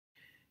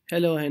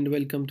Hello and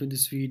welcome to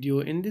this video.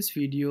 In this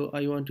video,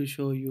 I want to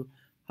show you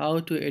how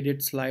to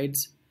edit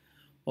slides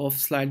of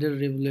Slider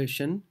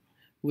Revolution,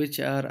 which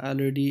are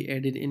already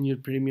added in your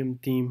premium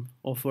theme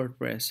of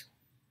WordPress.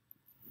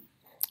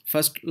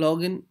 First,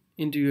 log in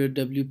into your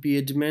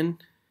WP admin.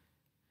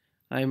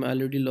 I am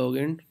already logged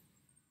in.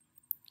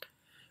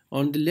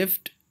 On the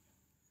left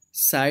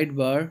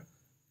sidebar,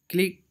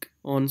 click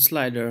on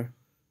Slider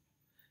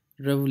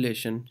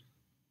Revolution.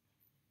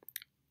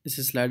 This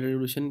is Slider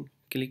Revolution.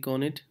 Click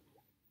on it.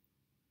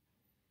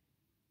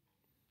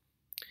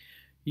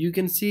 You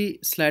can see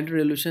Slider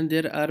Revolution.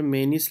 There are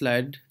many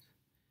slides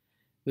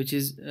which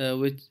is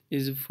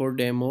for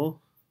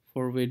demo,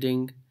 for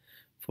wedding,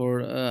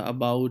 for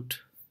about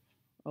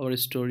our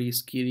story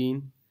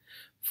screen.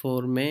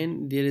 For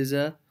main, there is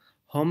a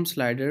home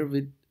slider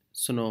with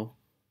snow.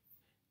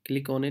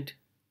 Click on it.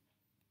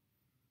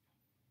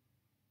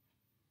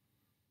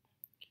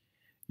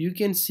 You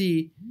can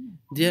see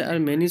there are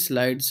many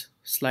slides: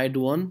 slide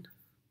 1,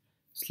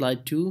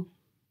 slide 2,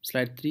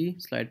 slide 3,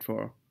 slide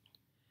 4.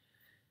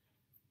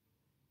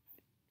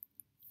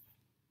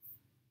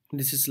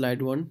 This is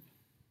slide 1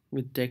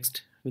 with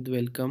text with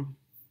welcome.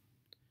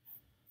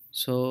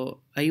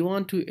 So I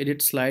want to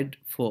edit slide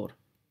 4,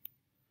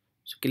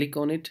 so click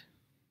on it.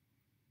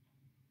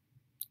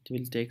 It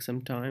will take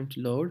some time to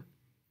load.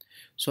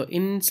 So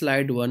in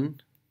slide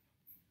 1,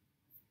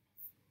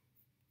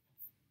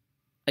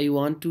 I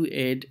want to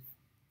add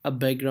a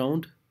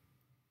background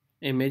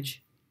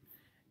image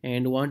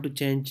and want to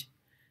change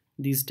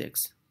these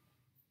text.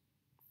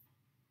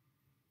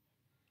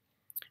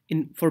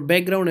 For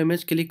background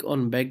image, click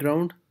on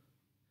background.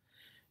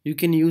 You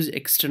can use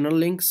external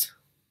links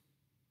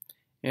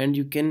and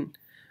you can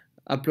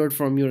upload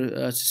from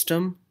your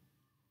system,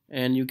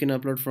 and you can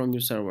upload from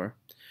your server.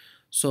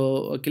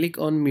 So click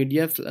on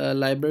media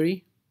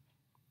library.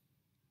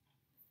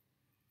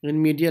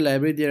 In media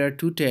library, there are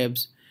two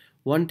tabs.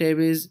 One tab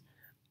is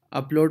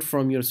upload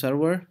from your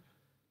server,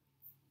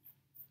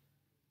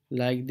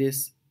 like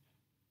this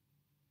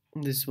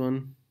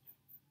one,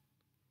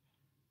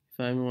 if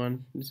I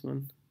want this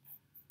one,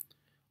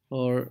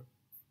 or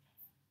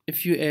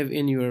if you have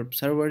in your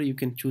server, you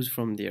can choose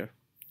from there.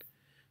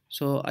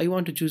 So I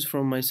want to choose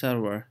from my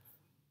server.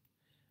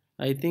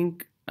 I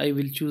think I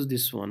will choose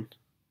this one.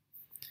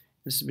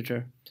 This is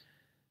better.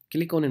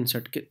 Click on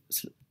insert.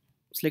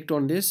 Select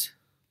on this.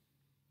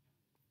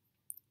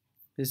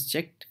 Is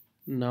checked.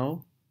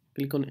 Now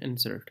click on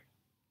insert.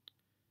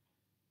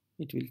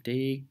 It will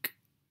take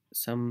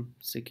some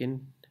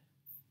second.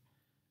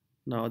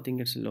 Now I think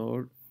it's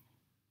load.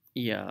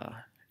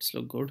 Yeah, it's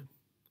look good.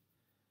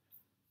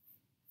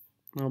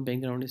 Now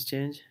background is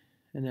changed,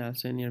 and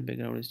also in your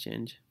background is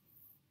changed.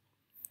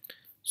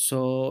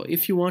 So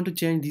if you want to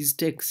change these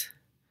text,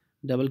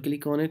 double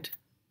click on it,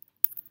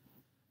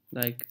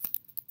 like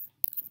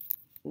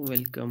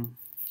welcome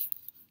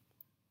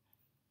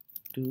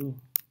to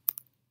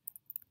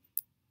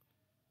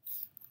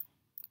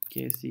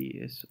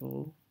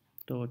kcso.uk.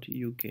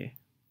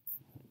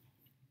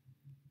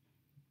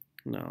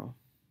 Now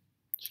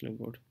it's look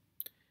good.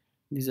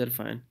 These are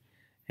fine.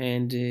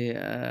 And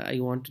I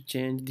want to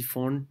change the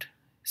font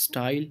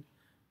style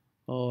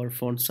or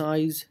font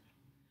size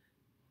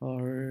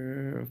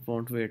or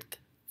font width,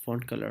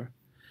 font color.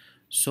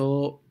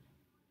 So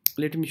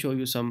let me show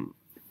you some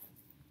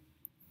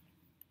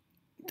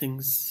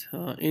things.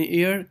 In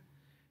here,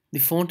 the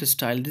font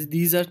style,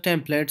 these are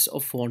templates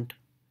of font.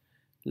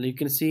 You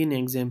can see in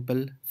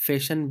example,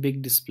 fashion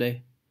big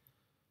display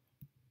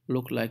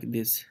look like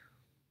this.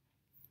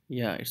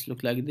 Yeah, it's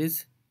look like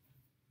this.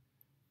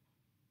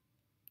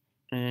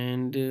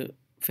 And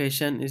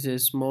fashion is a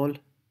small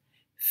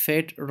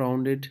fat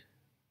rounded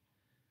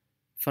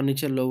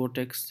furniture logo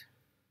text,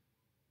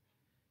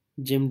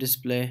 gym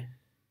display,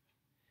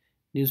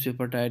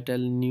 newspaper title,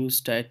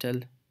 news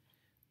title.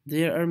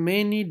 There are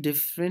many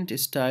different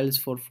styles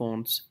for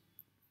fonts,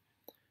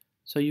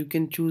 so you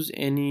can choose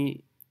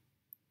any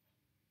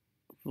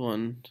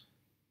one.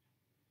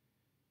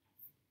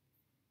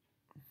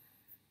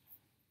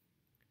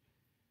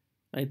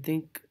 I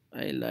think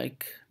I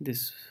like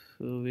this.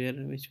 Where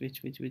which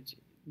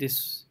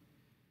this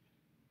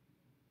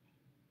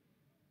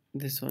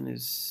one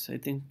is, I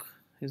think,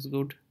 is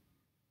good.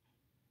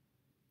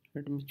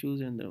 Let me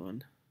choose another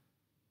one.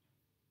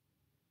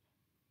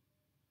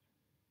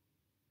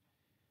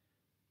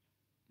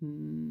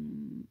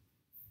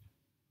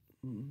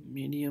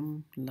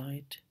 Medium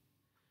light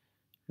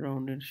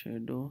rounded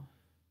shadow,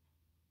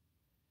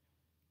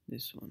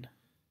 this one.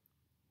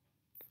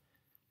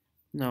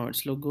 Now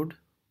it's look good.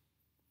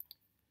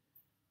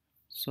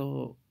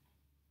 So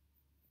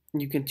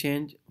you can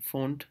change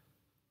font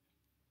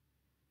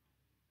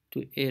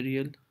to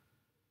Arial,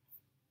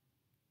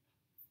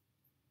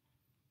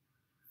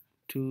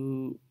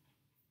 to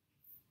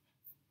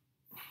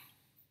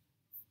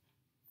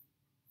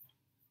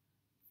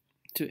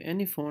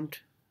any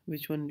font.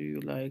 Which one do you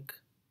like?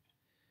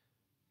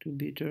 To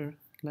better,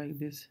 like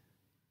this.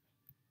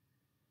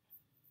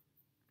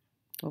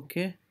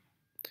 Okay,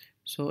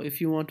 so if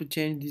you want to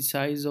change the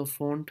size of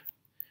font,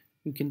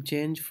 You can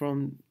change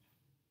from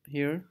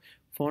here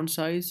font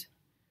size,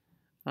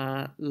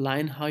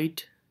 line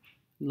height.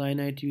 Line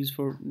height used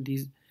for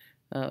these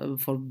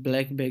for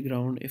black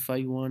background. If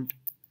I want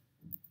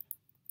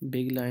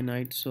big line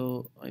height,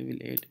 so I will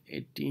add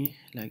 80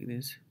 like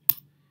this.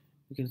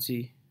 You can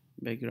see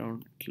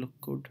background, it look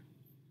good.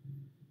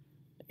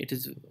 It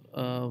is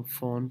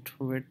font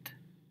width,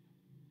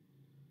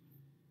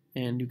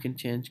 and you can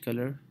change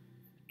color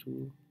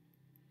to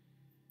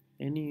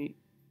any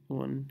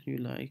one you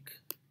like.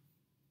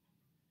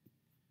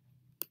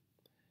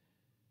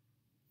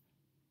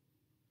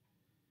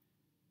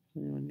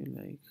 Anyone you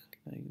like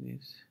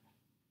this,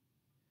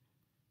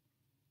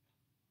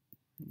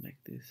 like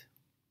this.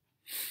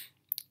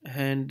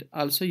 And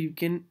also you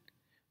can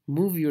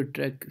move your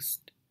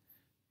text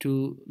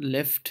to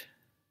left.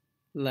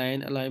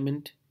 Line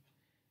alignment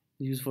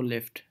used for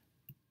left.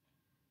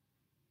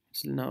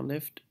 It's now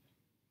left,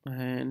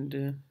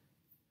 and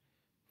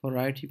for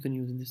right you can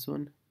use this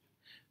one.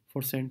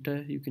 For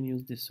center you can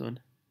use this one,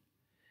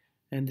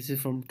 and this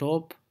is from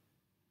top,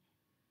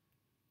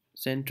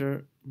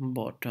 center,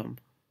 bottom.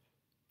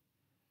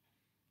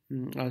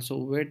 Also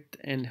width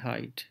and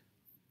height.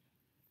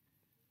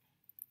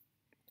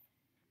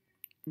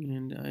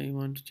 And I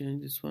want to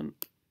change this one,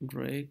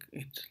 drag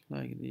it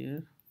like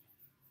there,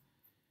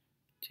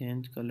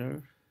 change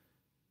color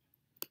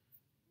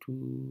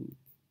to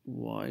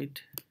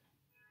white.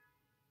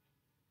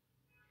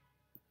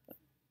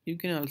 You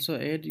can also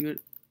add your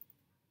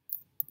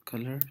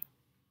color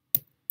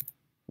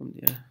from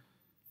there.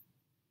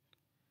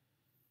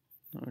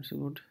 Now it's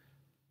good.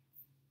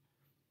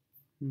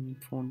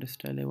 Font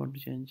style, I want to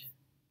change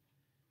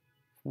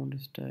font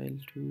style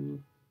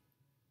to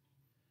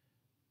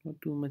not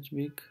too much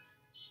big.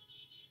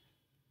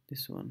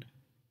 This one,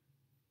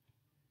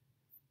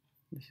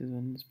 this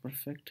one is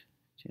perfect.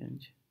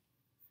 Change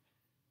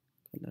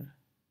color.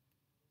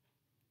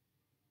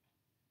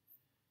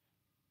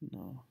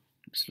 Now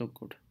it's look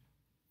good.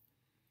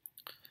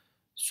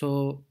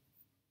 So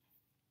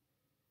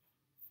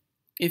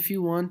if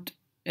you want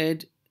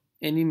add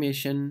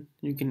animation,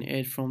 you can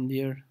add from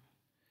there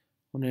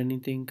on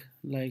anything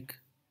like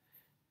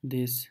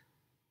this.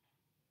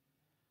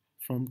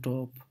 From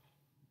top,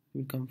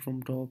 will come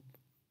from top,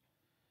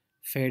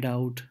 fade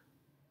out,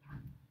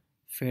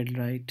 fade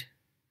right,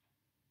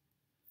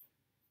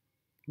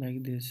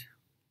 like this.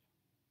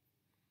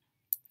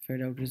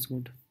 Fade out is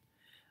good.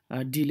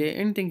 Delay,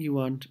 anything you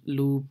want,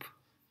 loop,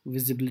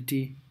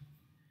 visibility,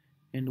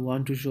 and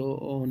want to show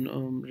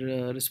on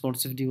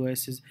responsive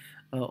devices,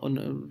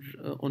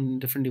 on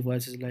different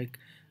devices like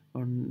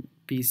on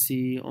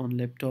PC, on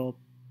laptop,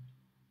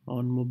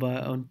 on mobile,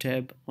 on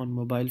tab, on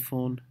mobile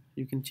phone.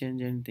 You can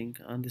change anything,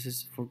 and this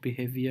is for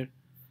behavior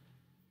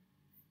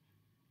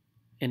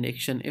and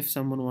action. If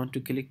someone want to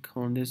click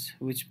on this,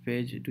 which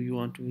page do you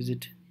want to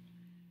visit,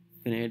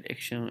 you can add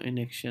action in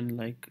action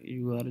like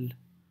URL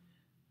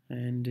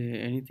and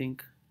anything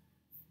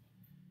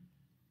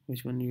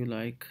which one you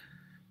like.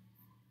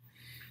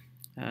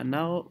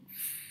 Now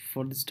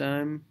for this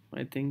time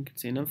I think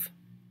it's enough,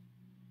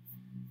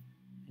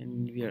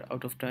 and we are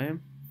out of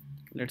time.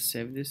 Let's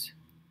save this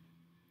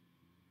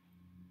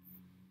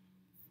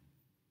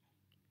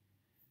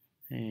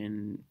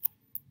and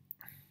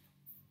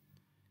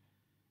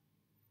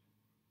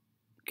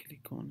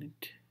click on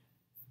it.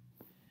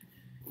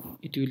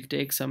 It will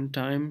take some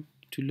time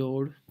to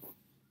load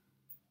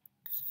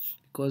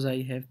because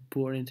I have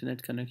poor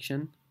internet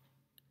connection.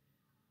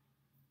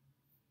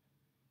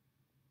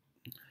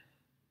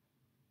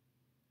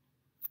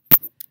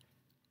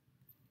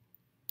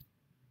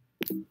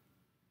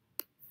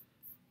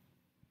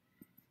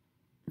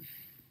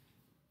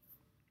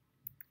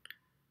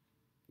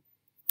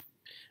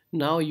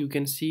 Now you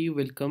can see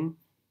welcome.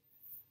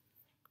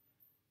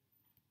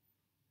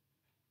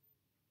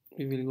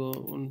 We will go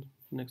on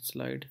next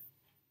slide.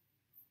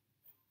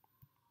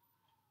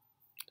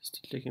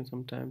 Still taking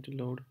some time to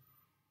load.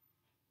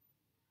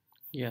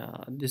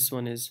 Yeah, this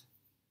one is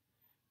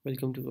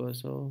welcome to go.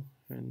 So,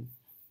 and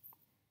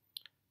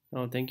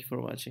now thank you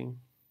for watching.